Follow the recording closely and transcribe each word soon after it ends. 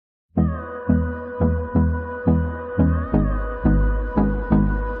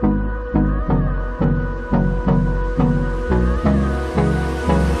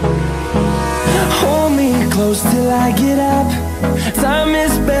close till I get up. Time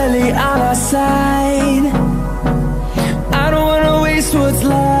is barely on our side. I don't wanna waste what's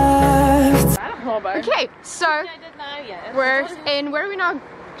left. Okay, so we're in, where are we now?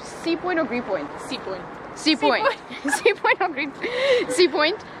 Seapoint or Greenpoint? Seapoint. Seapoint. Seapoint or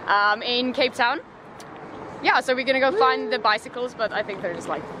Seapoint, in Cape Town. Yeah, so we're gonna go find the bicycles, but I think they're just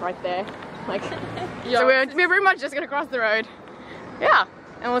like right there. Like, so we're pretty much just gonna cross the road. Yeah,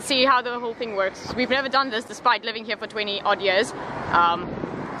 and we'll see how the whole thing works. We've never done this despite living here for 20 odd years.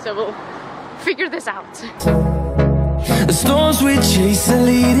 So we'll figure this out. The storms we chase are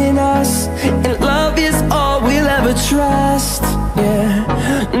leading us, and love is all we'll ever trust. Yeah,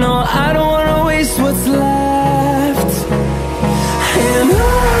 no, I don't wanna waste what's left. And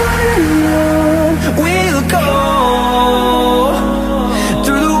on we'll go,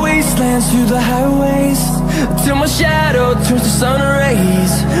 through the wastelands, through the highways, till my shadow turns to sun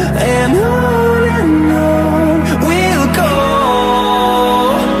rays. And on we'll go,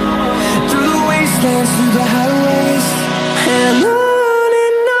 through the wastelands, through the highways, and on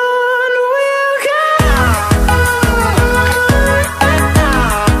we'll go.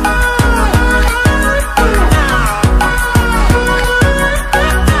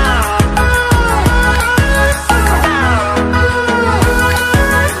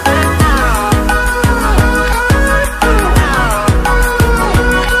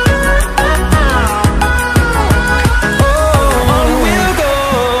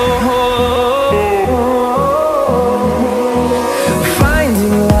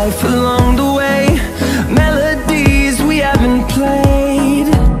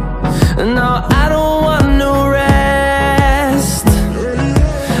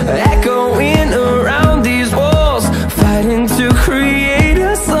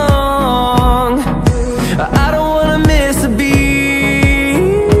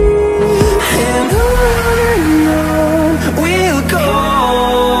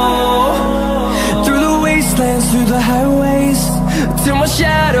 Through the highways, till my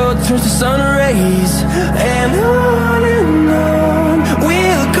shadow turns to sun rays. And on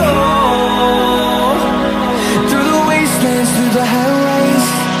we'll go, through the wastelands, through the highways,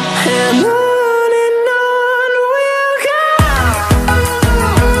 and on we'll go.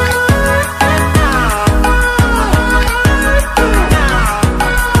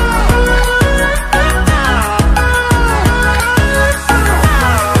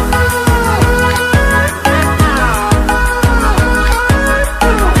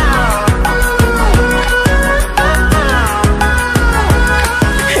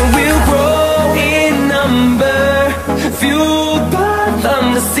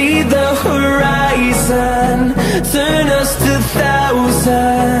 See the horizon turn us to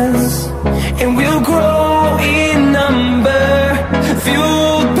thousands, and we'll grow in number,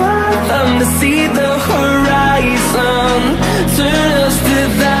 fueled by them to see the horizon turn us to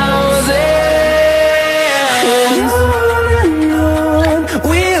thousands. And on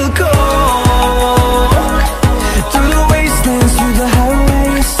we'll go, through the wastelands, through the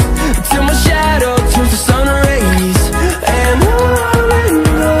highways, till my shadow turns to sun rays. And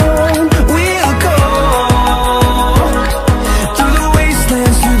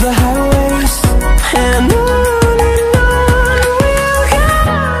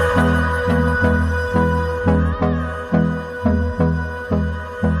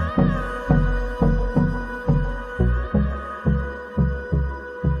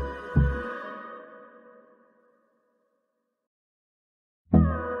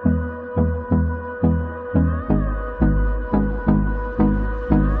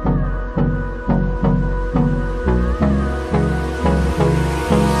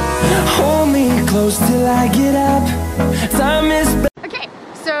close till I get up. Time is. Okay,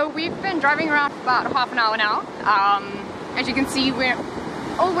 so we've been driving around for about half an hour now. As you can see, we're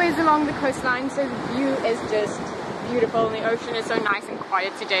always along the coastline, so the view is just beautiful, and the ocean is so nice and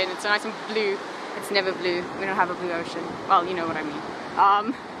quiet today, and it's so nice and blue. It's never blue. We don't have a blue ocean. Well, you know what I mean.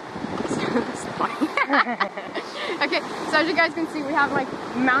 It's funny. Okay, so as you guys can see, we have like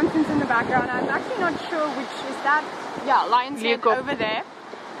mountains in the background. I'm actually not sure which is that. Yeah, Lion's Head over there.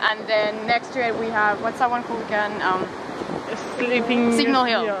 And then next to it we have, what's that one called again? Sleeping Signal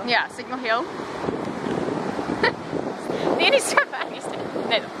Hill. Yeah, Signal Hill.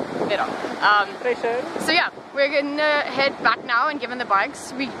 So yeah, we're gonna head back now and given the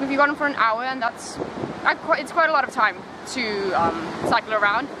bikes. We've got them for an hour, and that's it's quite a lot of time to cycle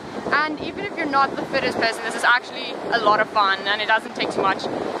around. And even if you're not the fittest person, this is actually a lot of fun and it doesn't take too much.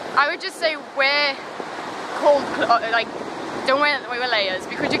 I would just say wear cold, like don't wear layers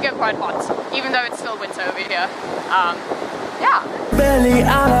because you get quite hot, even though it's still winter over here. Yeah. Barely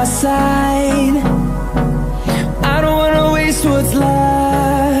on our side. waste what's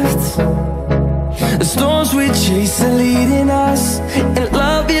left. The storms we chase are leading us, and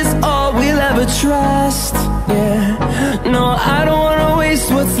love is all we'll ever trust. Yeah, no, I don't wanna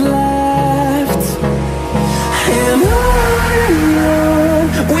waste what's left. And on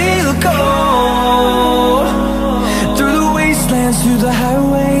we'll go, through the wastelands, through the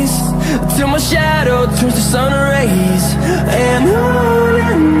highways, till my shadow turns to sun rays. And on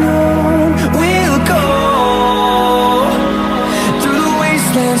we'll go, through the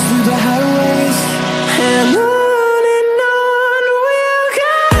wastelands, through the highways, and on we'll go.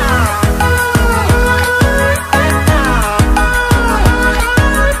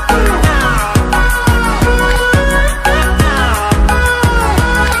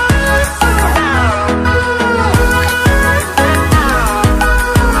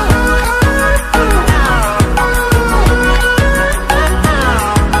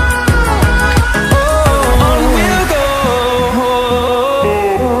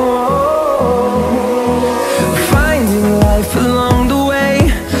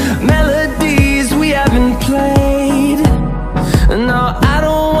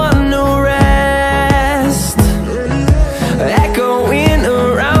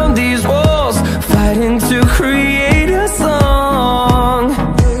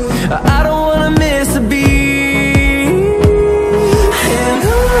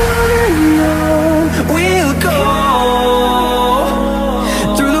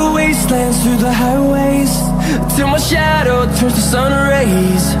 Through the highways, till my shadow turns to sun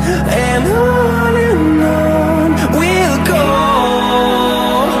rays. And on we'll go,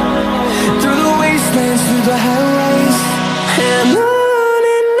 through the wastelands, through the highways, and on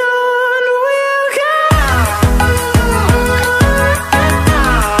we'll go.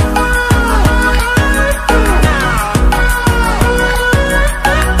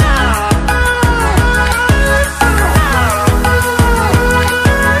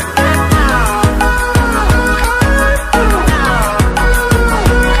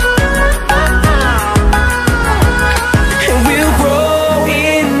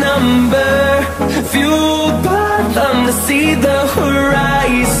 See the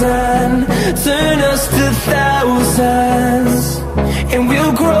horizon, turn us to thousands, and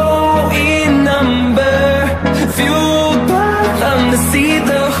we'll grow in number, fueled by them. To see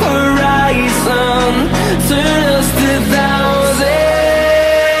the horizon, turn us to thousands,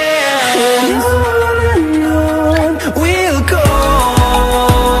 and on we'll go,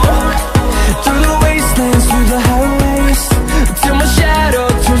 through the wastelands, through the highways, till my shadow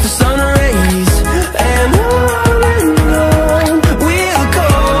turns to sun rays. And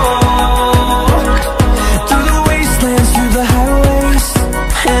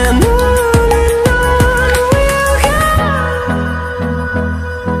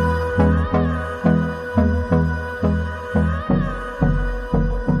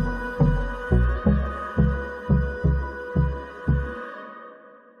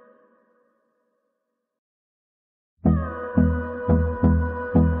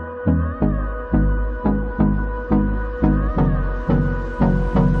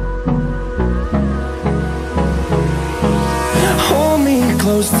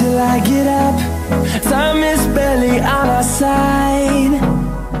close till I get up. Time is barely on our side.